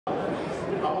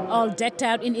All decked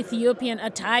out in Ethiopian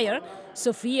attire,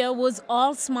 Sophia was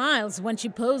all smiles when she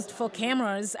posed for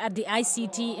cameras at the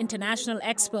ICT International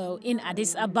Expo in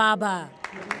Addis Ababa.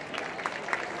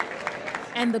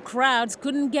 And the crowds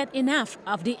couldn't get enough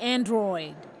of the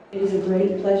android. It is a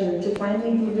great pleasure to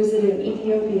finally be visiting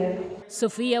Ethiopia.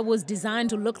 Sophia was designed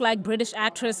to look like British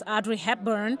actress Audrey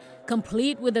Hepburn,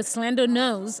 complete with a slender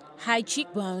nose, high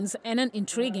cheekbones, and an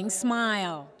intriguing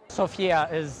smile. Sophia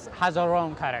has her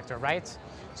own character, right?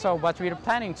 So what we're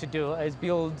planning to do is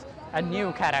build a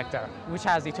new character, which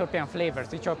has Ethiopian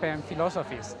flavors, Ethiopian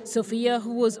philosophies. Sophia,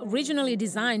 who was originally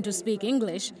designed to speak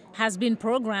English, has been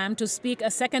programmed to speak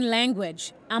a second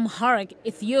language, Amharic,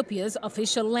 Ethiopia's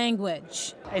official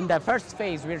language. In the first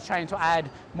phase, we're trying to add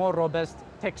more robust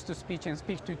text-to-speech and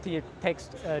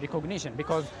speech-to-text recognition,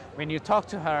 because when you talk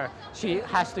to her, she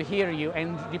has to hear you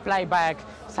and reply back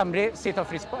from a set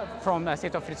of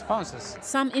responses.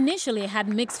 Some initially had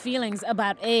mixed feelings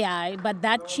about AI, but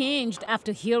that changed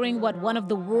after hearing what one of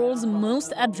the world's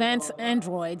most advanced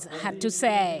androids had to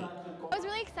say. I was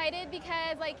really excited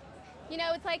because,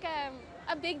 it's like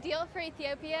a big deal for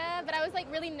Ethiopia, but I was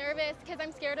really nervous because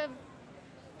I'm scared of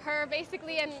her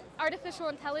basically and artificial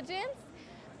intelligence.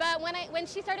 But when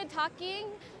she started talking,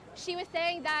 she was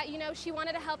saying that, she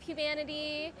wanted to help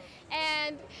humanity,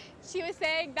 and she was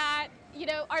saying that,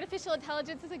 artificial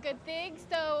intelligence is a good thing.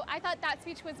 So I thought that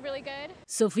speech was really good.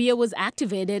 Sophia was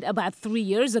activated about 3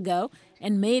 years ago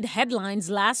and made headlines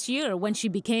last year when she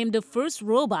became the first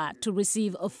robot to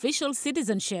receive official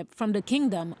citizenship from the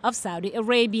Kingdom of Saudi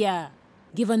Arabia.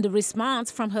 Given the response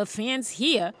from her fans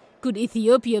here, could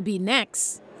Ethiopia be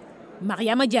next?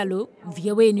 Mariama Diallo,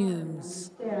 VOA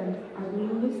News.